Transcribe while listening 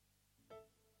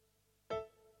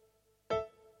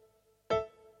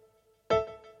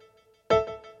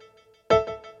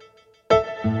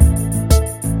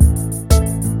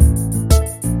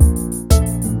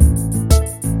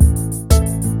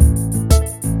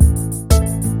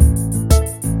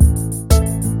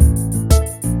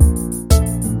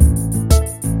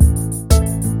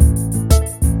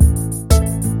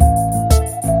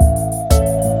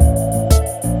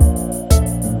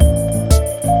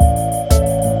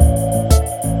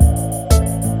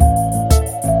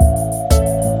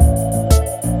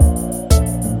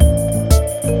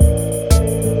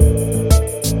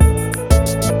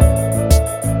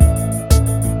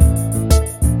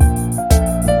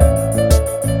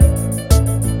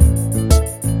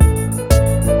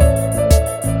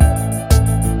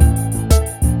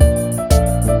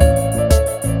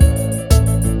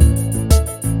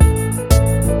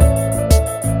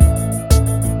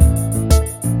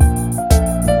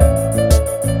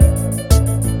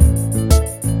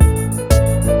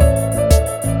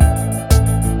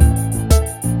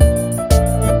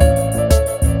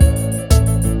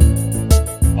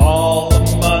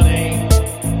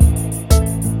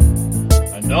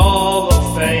all the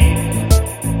fame,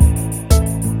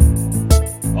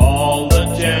 all the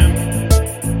gems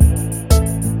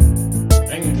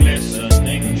and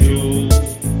glistening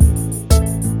jewels,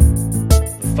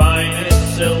 the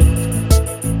finest silk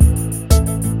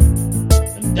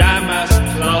and damask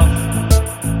cloth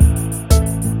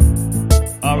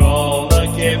are all the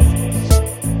gifts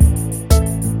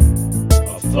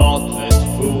of thoughtless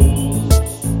fools.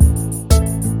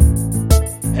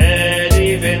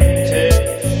 Heady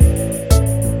vintage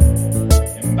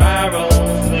in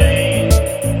barrels laid,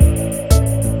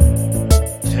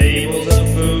 tables of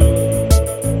food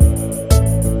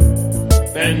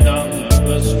bend under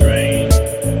the strain.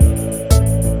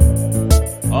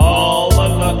 All the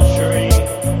luxury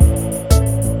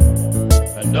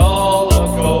and all the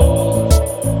gold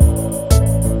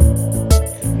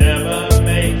could never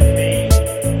make me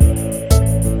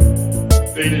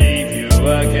believe you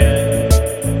again.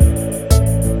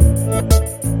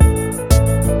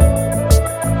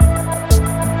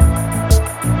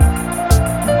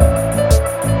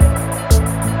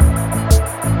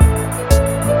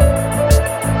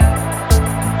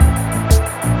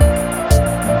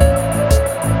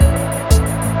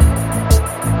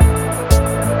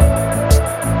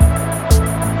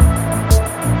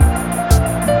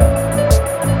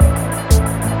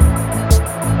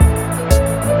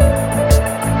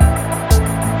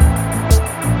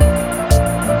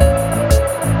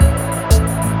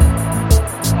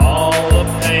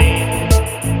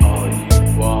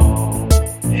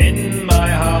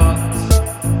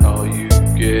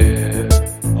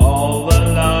 All the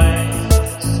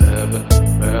lies, 7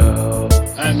 bells,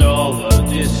 and all the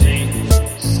deceit,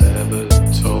 7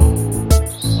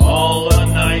 toes, all the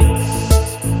nights,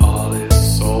 all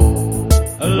his soul,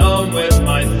 alone with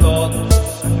my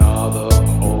thoughts, another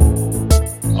hole,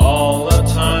 all the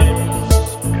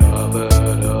times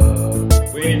covered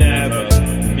up. we never